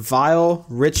 A vile,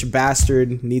 rich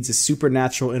bastard needs a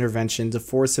supernatural intervention to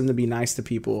force him to be nice to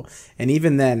people, and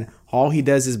even then, all he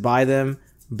does is buy them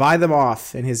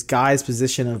off in his guy's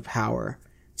position of power.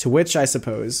 To which, I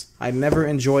suppose, I'd never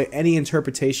enjoy any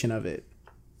interpretation of it.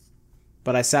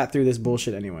 But I sat through this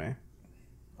bullshit anyway.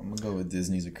 I'm gonna go with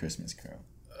Disney's A Christmas Carol.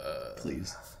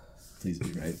 Please be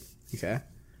right. Okay.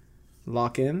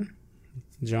 Lock in.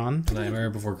 John?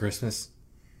 Nightmare Before Christmas.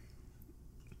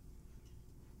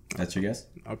 That's your guess?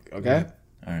 Okay.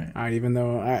 All right. All right, even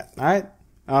though... All right.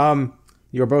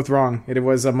 You're both wrong. It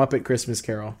was a Muppet Christmas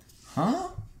Carol. Huh?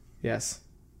 Yes.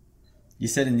 You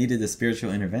said it needed a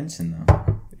spiritual intervention,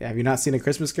 though. Yeah, have you not seen A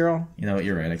Christmas Carol? You know what?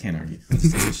 You're right. I can't argue.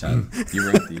 Just take a shot.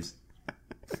 You wrote these.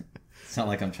 It's not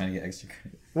like I'm trying to get extra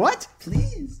credit. What?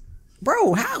 Please.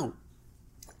 Bro, how?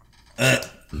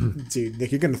 Dude,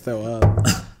 Nick, you're going to throw up.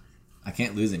 I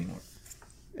can't lose anymore.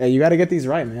 Hey, you got to get these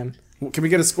right, man. Can we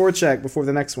get a score check before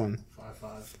the next one?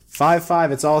 5-5.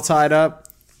 5-5. It's all tied up.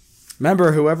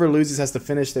 Remember, whoever loses has to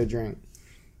finish their drink.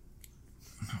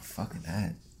 Oh, fuck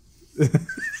that.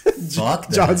 Fuck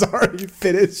that. John's already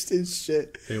finished his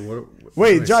shit. Hey, what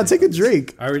Wait, John, take a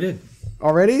drink. I already did.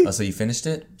 Already? Oh, so you finished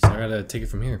it? So I gotta take it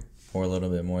from here. Pour a little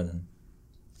bit more then.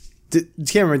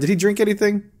 Cameron, did he drink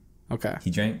anything? Okay. He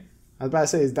drank? I was about to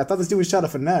say, I thought this dude was trying to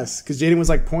finesse because Jaden was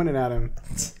like pointing at him.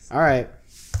 All right.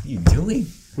 What are you doing?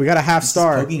 We got a half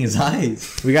star. Poking his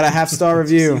eyes. We got a half star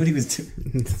See what review. he was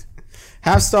doing?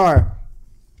 Half star.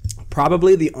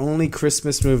 Probably the only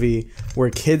Christmas movie where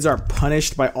kids are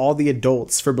punished by all the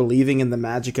adults for believing in the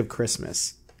magic of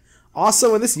Christmas.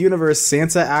 Also, in this universe,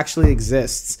 Santa actually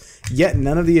exists, yet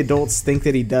none of the adults think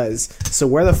that he does. So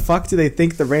where the fuck do they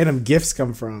think the random gifts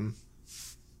come from?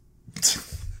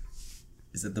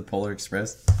 Is it the Polar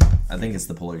Express? I think it's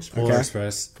the Polar Express. Polar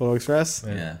Express. Polo Express?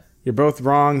 Yeah. You're both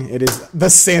wrong. It is the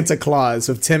Santa Claus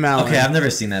with Tim Allen. Okay, I've never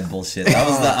seen that bullshit.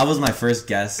 That was my first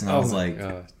guess, and I was my like,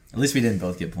 God. at least we didn't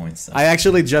both get points. So. I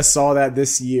actually just saw that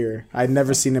this year. I'd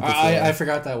never seen it before. I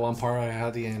forgot that one part. I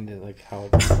had the end and like how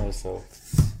it was. So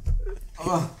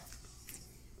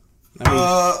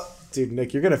Dude,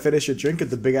 Nick, you're gonna finish your drink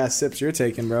with the big ass sips you're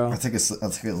taking, bro. I'll take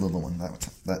a little one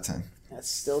that time. That's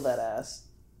still that ass.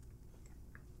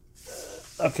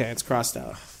 Okay, it's crossed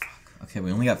out. Okay,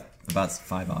 we only got About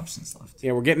 5 options left.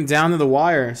 Yeah, we're getting down to the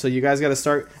wire, so you guys got to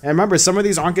start. And remember, some of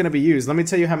these aren't going to be used. Let me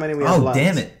tell you how many we have left. Oh,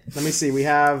 damn it. Let me see. We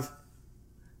have.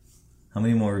 How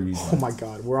many more reviews? Oh my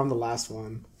god, we're on the last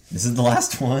one. This is the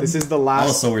last one? This is the last.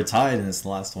 Oh, so we're tied and it's the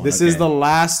last one. This is the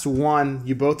last one.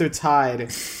 You both are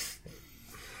tied.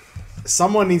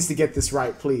 Someone needs to get this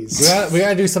right, please. We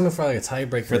gotta do something for like a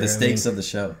tiebreaker. For the stakes of the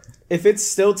show. If it's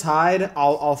still tied,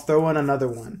 I'll throw in another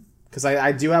one. Because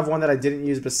I do have one that I didn't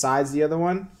use besides the other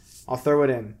one. I'll throw it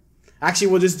in. Actually,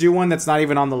 we'll just do one that's not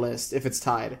even on the list if it's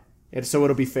tied. So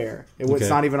it'll be fair. It's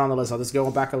not even on the list. I'll just go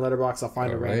back on Letterboxd. I'll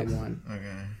find a random one.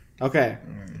 Okay.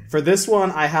 For this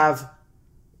one, I have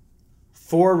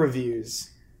 4 reviews.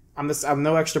 I'm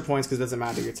no extra points because it doesn't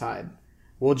matter. You're tied.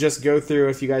 We'll just go through.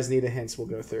 If you guys need a hint, we'll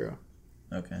go through.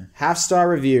 Okay. 1/2-star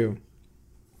review.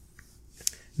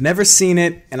 Never seen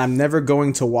it, and I'm never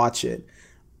going to watch it.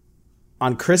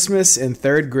 On Christmas in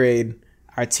 3rd grade,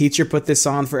 our teacher put this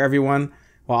on for everyone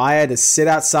while I had to sit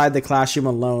outside the classroom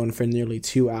alone for nearly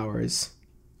 2 hours.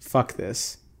 Fuck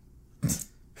this.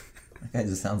 That guy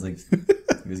just sounds like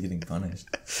he was getting punished.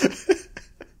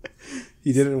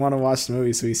 He didn't want to watch the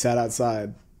movie, so he sat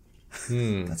outside.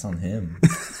 That's on him.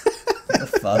 What the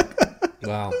fuck?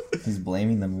 Wow. He's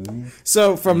blaming the movie?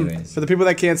 So for the people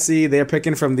that can't see, they're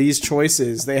picking from these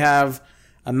choices. They have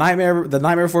The Nightmare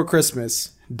Before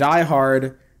Christmas, Die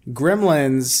Hard,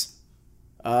 Gremlins,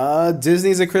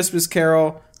 Disney's A Christmas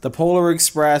Carol, The Polar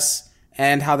Express,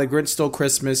 and How the Grinch Stole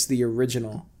Christmas, the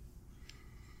original.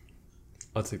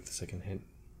 I'll take the second hint.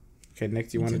 Okay, Nick,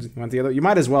 do you want the other? You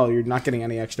might as well. You're not getting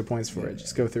any extra points for it.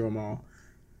 Just go through them all.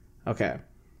 Okay.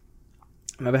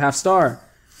 Another 1/2-star.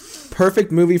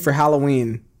 Perfect movie for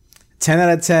Halloween. 10 out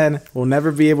of 10. Will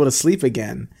never be able to sleep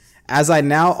again. As I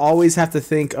now always have to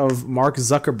think of Mark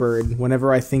Zuckerberg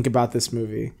whenever I think about this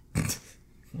movie.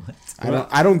 What?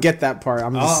 I don't get that part.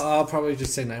 I'll probably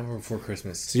just say Nightmare Before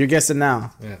Christmas. So you're guessing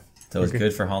now. Yeah. So it's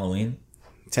good for Halloween?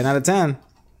 10 out of 10.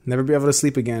 Never be able to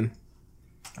sleep again.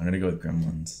 I'm going to go with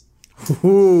Gremlins.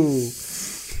 Ooh.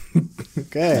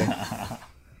 Okay.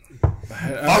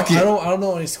 I don't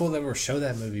know any school that ever showed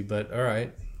that movie, but all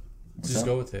right. Just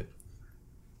go with it.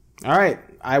 All right.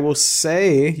 I will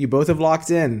say you both have locked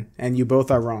in, and you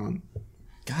both are wrong.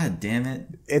 God damn it.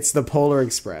 It's The Polar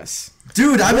Express.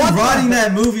 Dude, I've been rotting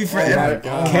that movie forever.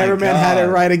 Cameraman had it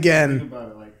right again. Think about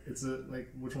it,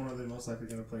 which one are they most likely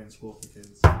going to play in school for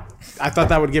kids? I thought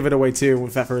that would give it away too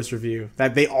with that first review.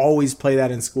 That they always play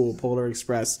that in school, Polar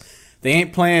Express. They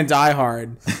ain't playing Die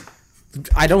Hard.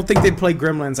 I don't think they'd play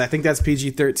Gremlins. I think that's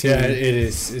PG-13. Yeah, it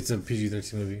is. It's a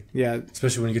PG-13 movie. Yeah.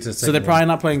 Especially when you get to the second So they're probably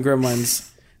not playing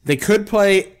Gremlins. They could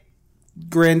play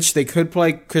Grinch. They could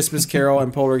play Christmas Carol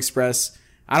and Polar Express.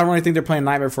 I don't really think they're playing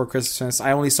Nightmare Before Christmas.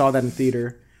 I only saw that in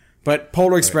theater. But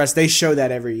Polar Express, they show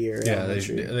that every year. Yeah,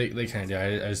 they kind of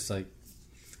do. I just like...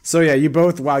 So yeah, you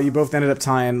both ended up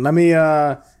tying. Let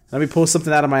me pull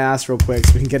something out of my ass real quick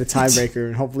so we can get a tiebreaker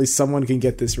and hopefully someone can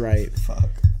get this right. Fuck.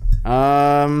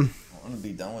 I want to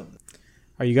be done with it.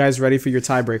 Are you guys ready for your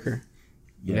tiebreaker?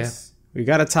 Yes. Yeah. We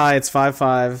got a tie. It's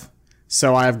 5-5.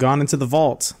 So I have gone into the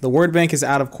vault. The word bank is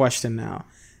out of question now.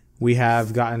 We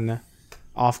have gotten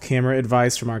off-camera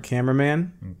advice from our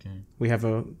cameraman. Okay. We have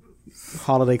a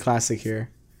holiday classic here.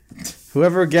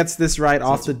 Whoever gets this right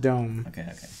off the dome.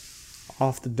 Okay.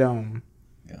 Off the dome.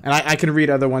 Yeah. And I can read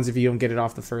other ones if you don't get it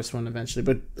off the first one eventually,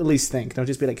 but at least think. Don't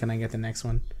just be like, can I get the next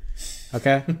one?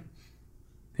 Okay?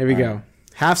 Here we go.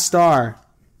 1/2-star.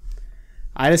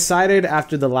 I decided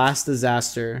after the last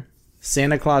disaster,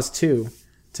 Santa Claus 2,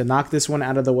 to knock this one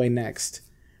out of the way next.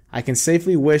 I can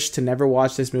safely wish to never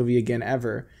watch this movie again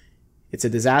ever. It's a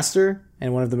disaster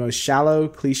and one of the most shallow,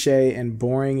 cliche, and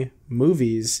boring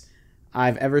movies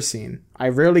I've ever seen. I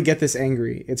rarely get this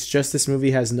angry. It's just this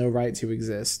movie has no right to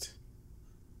exist.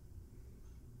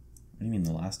 What do you mean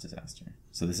the last disaster?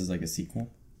 So this is like a sequel?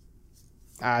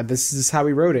 This is how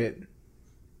we wrote it.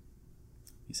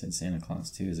 You said Santa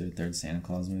Claus 2. Is there a third Santa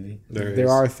Claus movie? There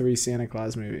are 3 Santa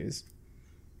Claus movies.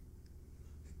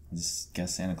 I'll just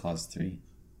guess Santa Claus 3.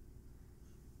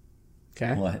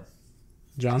 Okay. What?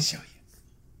 John? I'll show you.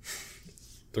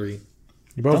 3.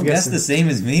 You both Don't guess guessing. the same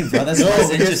as me, bro. That's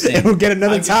interesting. We'll get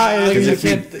another tie. I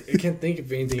can't think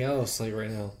of anything else like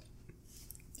right now.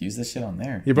 Use this shit on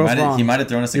there. You're both wrong. He might have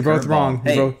thrown us a You're both curveball. wrong.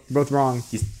 Hey, You're both wrong.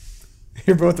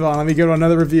 You're both wrong. Let me go to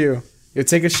another review. You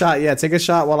take a shot. Yeah, take a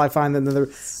shot while I find another.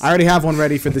 I already have one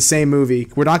ready for the same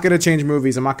movie. We're not going to change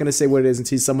movies. I'm not going to say what it is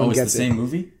until someone it's gets the same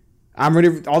movie? I'm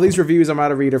ready. All these reviews I'm about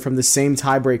to read are from the same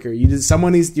tiebreaker.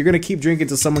 You're going to keep drinking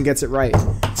until someone gets it right.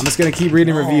 I'm just going to keep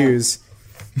reading reviews.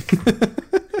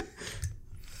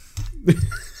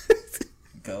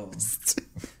 Go.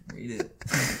 Read it.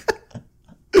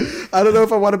 I don't know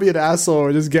if I want to be an asshole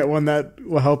or just get one that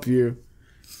will help you.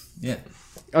 Yeah.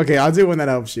 Okay, I'll do one that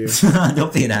helps you.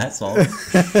 Don't be an asshole.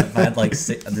 If I had like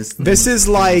This is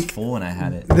like full and I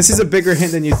had it. this is a bigger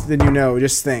hint than you know.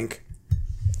 Just think.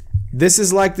 This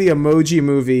is like the Emoji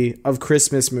Movie of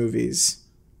Christmas movies.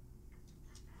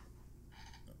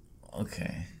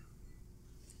 Okay.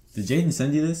 Did Jaden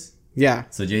send you this? Yeah,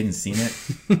 So Jaden's seen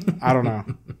it? I don't know.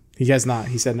 He has not.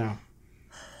 He said no.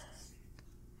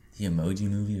 The Emoji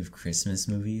Movie of Christmas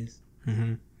movies?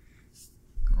 Mm-hmm.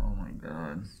 Oh my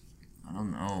god. I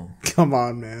don't know. Come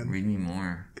on, man. Read me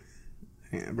more.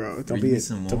 Yeah, bro. Read Don't me be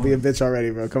some don't more. be a bitch already,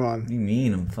 bro. Come on, What do you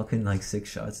mean? I'm fucking like 6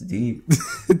 shots deep.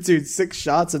 dude. 6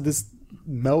 shots of this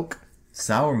milk.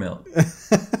 Sour milk.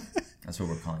 That's what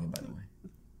we're calling it, by the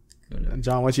way. Go to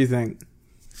John, what you think?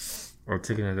 Or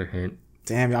take another hint.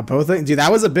 Damn, y'all both think, dude.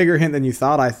 That was a bigger hint than you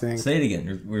thought. I think. Say it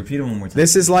again. Repeat it one more time.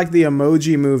 This is like the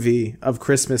Emoji Movie of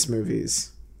Christmas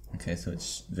movies. Okay, so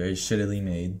it's very shittily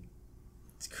made.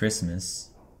 It's Christmas.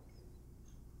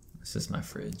 This is my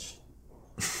fridge.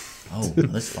 Oh,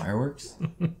 there's fireworks?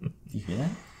 You hear that?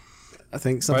 I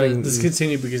think All right, something. let's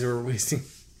continue because we're wasting.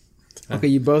 Okay,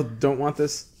 you both don't want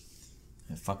this.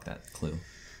 Yeah, fuck that clue.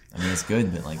 I mean, it's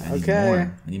good, but like, I need Okay.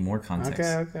 more. I need more context.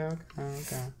 Okay.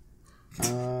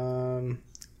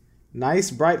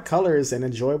 Nice bright colors and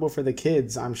enjoyable for the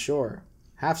kids, I'm sure.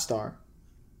 Half star.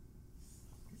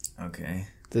 Okay.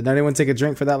 Did anyone take a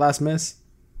drink for that last miss?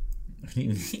 What do you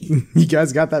mean? You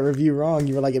guys got that review wrong.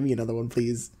 You were like, give me another one,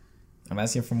 please. I'm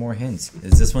asking for more hints.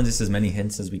 Is this one just as many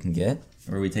hints as we can get,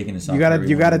 or are we taking a shot? You for gotta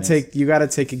every one we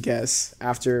missed? take a guess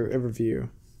after a review.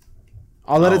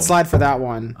 I'll let Oh. it slide for that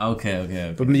one.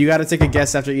 Okay. But you gotta take a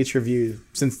guess after each review,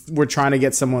 since we're trying to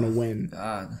get someone to win.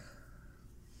 God.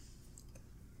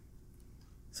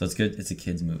 So it's good. It's a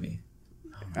kids movie.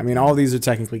 I mean, all these are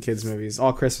technically kids' movies.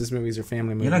 All Christmas movies are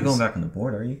family movies. You're not going back on the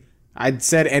board, are you? I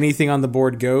said anything on the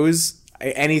board goes.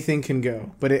 Anything can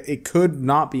go, but it could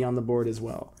not be on the board as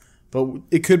well. But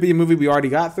it could be a movie we already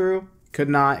got through. Could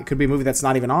not. It could be a movie that's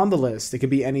not even on the list. It could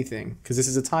be anything because this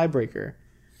is a tiebreaker.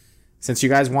 Since you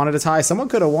guys wanted a tie, someone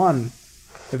could have won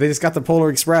if they just got the Polar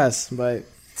Express. But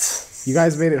you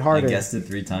guys made it harder. I guessed it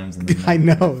 3 times and then I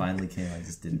know. when it finally came. I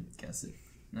just didn't guess it.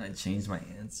 And I changed my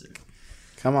answer.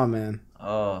 Come on, man.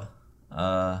 Oh,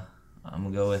 I'm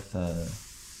gonna go with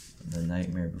The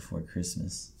Nightmare Before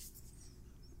Christmas.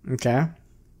 Okay.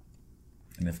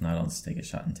 And if not, I'll just take a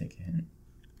shot and take a hint.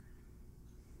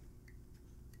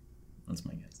 That's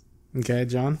my guess. Okay,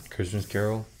 John. Christmas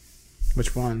Carol.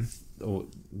 Which one? Oh,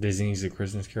 Disney's A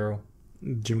Christmas Carol.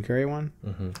 Jim Carrey one?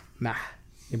 Mm-hmm. Nah,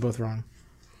 you're both wrong.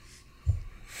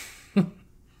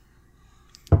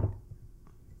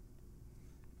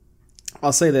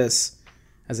 I'll say this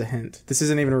as a hint. This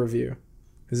isn't even a review.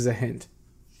 This is a hint.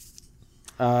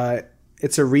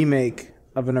 It's a remake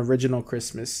of an original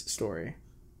Christmas story.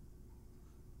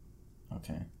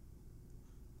 Okay.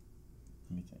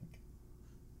 Let me think.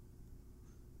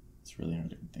 It's really hard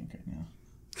to think right now.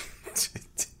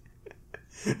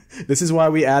 This is why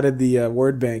we added the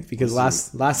word bank because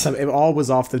last time it all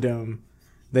was off the dome.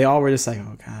 They all were just like,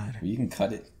 "Oh God." Well, you can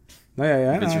cut it No,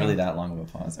 yeah. if it's no, really no. that long of a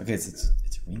pause. Okay, so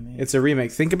it's a remake. It's a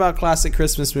remake. Think about classic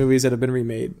Christmas movies that have been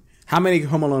remade. How many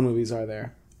Home Alone movies are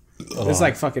there? There's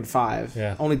like fucking 5.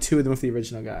 Yeah. Only 2 of them with the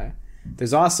original guy.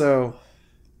 There's also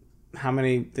how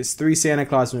many? There's 3 Santa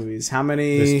Claus movies. How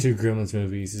many? There's 2 Gremlins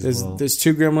movies as well. There's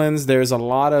 2 Gremlins. There's a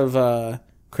lot of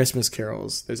Christmas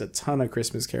carols. There's a ton of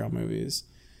Christmas Carol movies.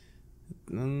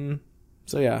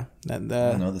 So yeah, I don't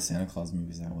know the Santa Claus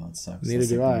movies that well. It sucks. Neither That's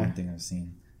do like I. The one thing I've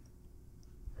seen.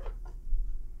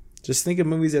 Just think of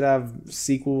movies that have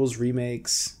sequels,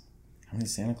 remakes. How many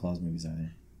Santa Claus movies are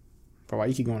there? Bro, why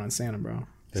you keep going on Santa, bro?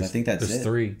 'Cause I think that's There's it.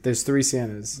 3. There's 3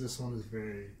 Santas. This one is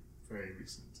very, very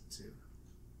recent too.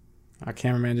 Our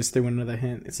cameraman just threw another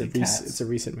hint. It's a Cats. it's a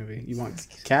recent movie. You want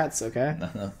cats? Okay.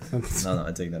 No,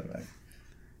 I take that back.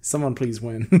 Someone please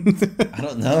win. I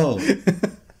don't know.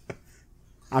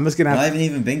 I'm just gonna I have. haven't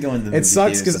even been going to the movie It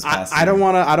sucks theaters because this past I don't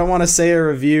year. want to say a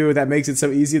review that makes it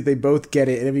so easy that they both get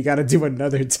it, and then we got to do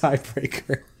another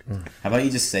tiebreaker. How about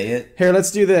you just say it? Here, let's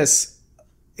do this.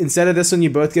 Instead of this one, you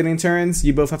both getting turns.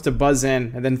 You both have to buzz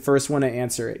in, and then first one to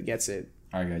answer it gets it.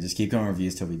 All right, guys, just keep going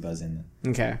reviews till we buzz in.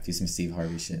 Okay. Do some Steve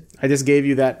Harvey shit. I just gave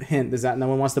you that hint. Does that no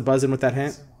one wants to buzz in with that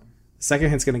hint? Second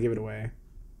hint's gonna give it away.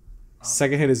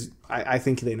 Second hint is I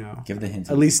think they know. Give the hint.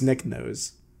 At least Nick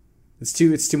knows. It's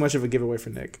too much of a giveaway for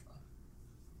Nick.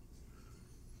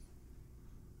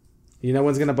 You know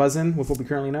when's gonna buzz in with what we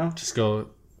currently know? Just go.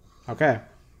 Okay.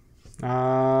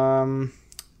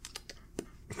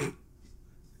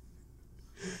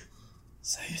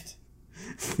 Say it.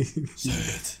 Say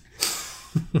it.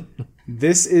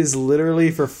 This is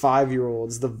literally for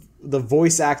 5-year-olds. The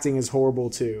voice acting is horrible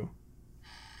too.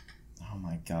 Oh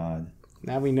my god.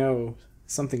 Now we know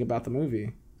something about the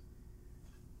movie.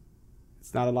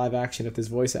 It's not a live action if there's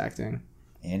voice acting.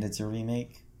 And it's a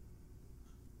remake?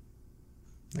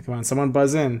 Now, come on, someone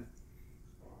buzz in.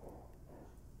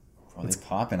 Oh, they're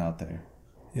popping out there.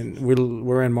 And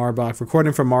we're in Marbach,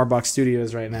 recording from Marbach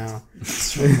Studios right now.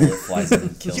 Flies in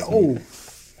and kills me.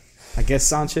 I guess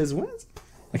Sanchez wins.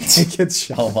 I can't get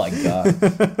shot. Oh my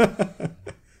god.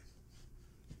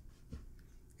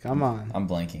 Come on, I'm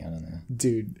blanking. I don't know.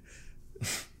 dude.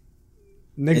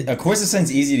 Nick, Of course, it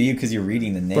sounds easy to you because you're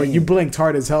reading the name. bro, you blinked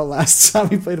hard as hell last time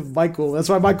we played with Michael. That's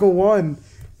why Michael won,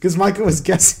 because Michael was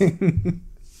guessing.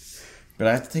 But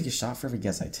I have to take a shot for every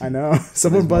guess I take. I know.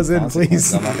 Someone There's buzz no in,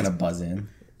 consequences. please. I'm not gonna buzz in.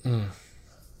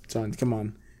 John, come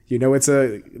on. You know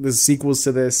there's sequels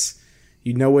to this.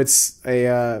 You know it's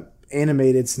a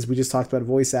animated, since we just talked about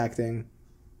voice acting.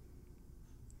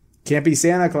 Can't be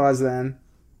Santa Claus then.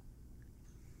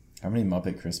 How many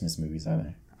Muppet Christmas movies are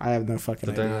there? I have no fucking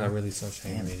But they're idea. not really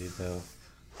social animated though.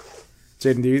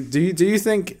 Jaden, do you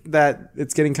think that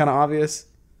it's getting kind of obvious?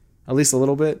 At least a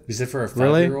little bit? Is it for a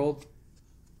Really? 5-year-old?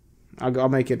 I'll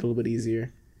make it a little bit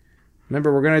easier.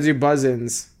 Remember, we're gonna do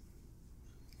buzz-ins.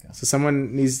 So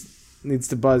someone needs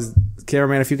to buzz.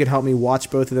 Cameraman, if you could help me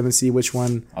watch both of them and see which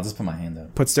one I'll just put my hand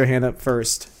up. puts their hand up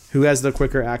first. Who has the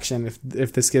quicker action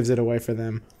if this gives it away for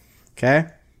them? Okay?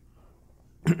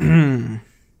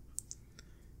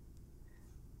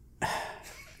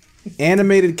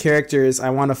 Animated characters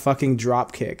I want to fucking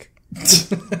drop kick.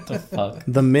 The fuck?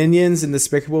 The Minions in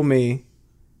Despicable Me.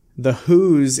 The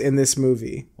Who's in this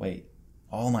movie. Wait.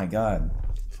 Oh my god.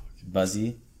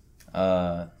 Buzzy.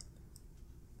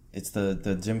 It's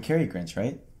the Jim Carrey Grinch,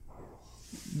 right?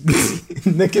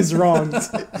 Nick is wrong.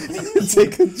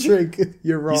 Take a drink.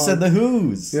 You're wrong. You said the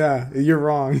Who's. Yeah, you're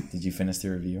wrong. Did you finish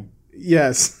the review?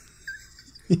 Yes.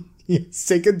 Yes,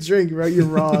 take a drink, bro. You're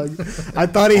wrong. I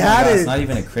thought he Oh my had God, it. It's not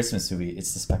even a Christmas movie.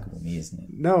 It's Despicable Me, isn't it?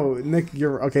 No, Nick,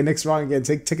 you're okay. Nick's wrong again.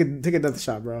 Take another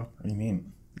shot, bro. What do you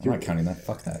mean? I'm not counting that.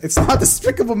 Fuck that. It's not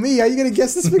Despicable Me. How are you gonna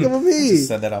guess Despicable Me? Just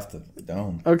said that off the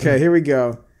dome. Okay, here we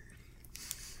go.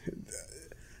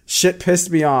 Shit pissed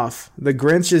me off. The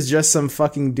Grinch is just some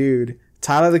fucking dude.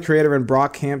 Tyler, the Creator, and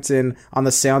Brock Hampton on the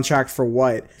soundtrack for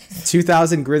what?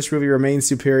 2000 Grinch movie remains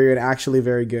superior and actually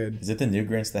very good. Is it the new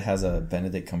Grinch that has a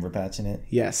Benedict Cumberbatch in it?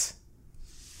 Yes.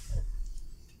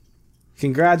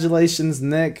 Congratulations,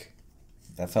 Nick.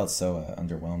 That felt so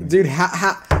underwhelming. Dude,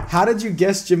 how did you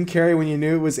guess Jim Carrey when you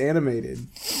knew it was animated?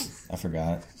 I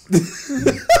forgot.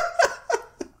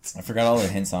 I forgot all the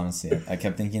hints, honestly. I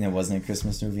kept thinking it wasn't a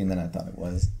Christmas movie, and then I thought it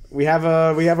was. We have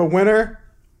a winner.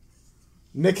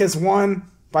 Nick has won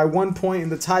by 1 point in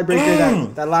the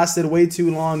tiebreaker that lasted way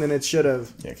too long than it should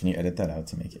have. Yeah, can you edit that out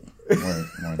to make it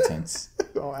more intense?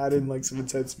 I'll add in like some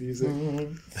intense music.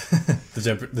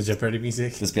 The Jeopardy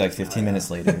music. Just be like 15 minutes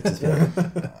later. Just be like,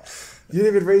 You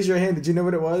didn't even raise your hand. Did you know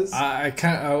what it was? I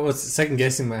was second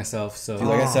guessing myself. So dude,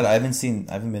 like I said, I haven't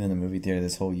been in the movie theater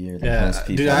this whole year. Like yeah, most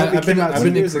people. dude, That movie I've been came out 2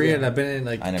 in years Korea ago. and I've been in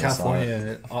like I never saw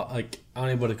California and like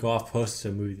unable to go off post to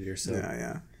a movie theater. So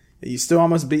Yeah. You still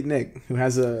almost beat Nick, who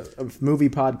has a movie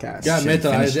podcast. you gotta admit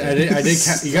though, I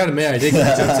did. You gotta admit I did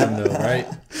catch up to him though, right?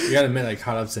 You gotta admit I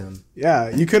caught up to him. Yeah,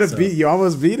 you could have you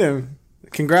almost beat him.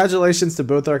 Congratulations to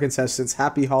both our contestants.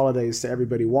 Happy holidays to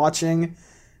everybody watching.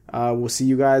 We'll see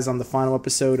you guys on the final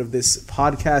episode of this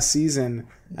podcast season.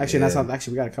 Actually, that's not.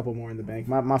 Actually, we got a couple more in the bank.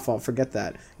 My fault. Forget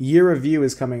that. Year review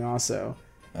is coming also.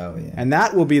 Oh yeah. And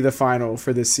that will be the final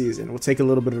for this season. We'll take a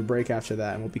little bit of a break after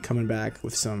that, and we'll be coming back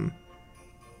with some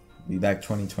Be back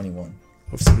 2021.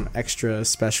 extra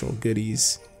special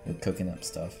goodies. We're cooking up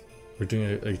stuff. We're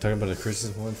doing. Are you talking about a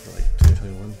Christmas one for like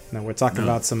 2021? No, we're talking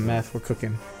about some meth. We're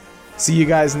cooking. See you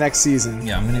guys next season.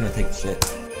 Yeah, I'm gonna go take a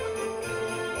shit.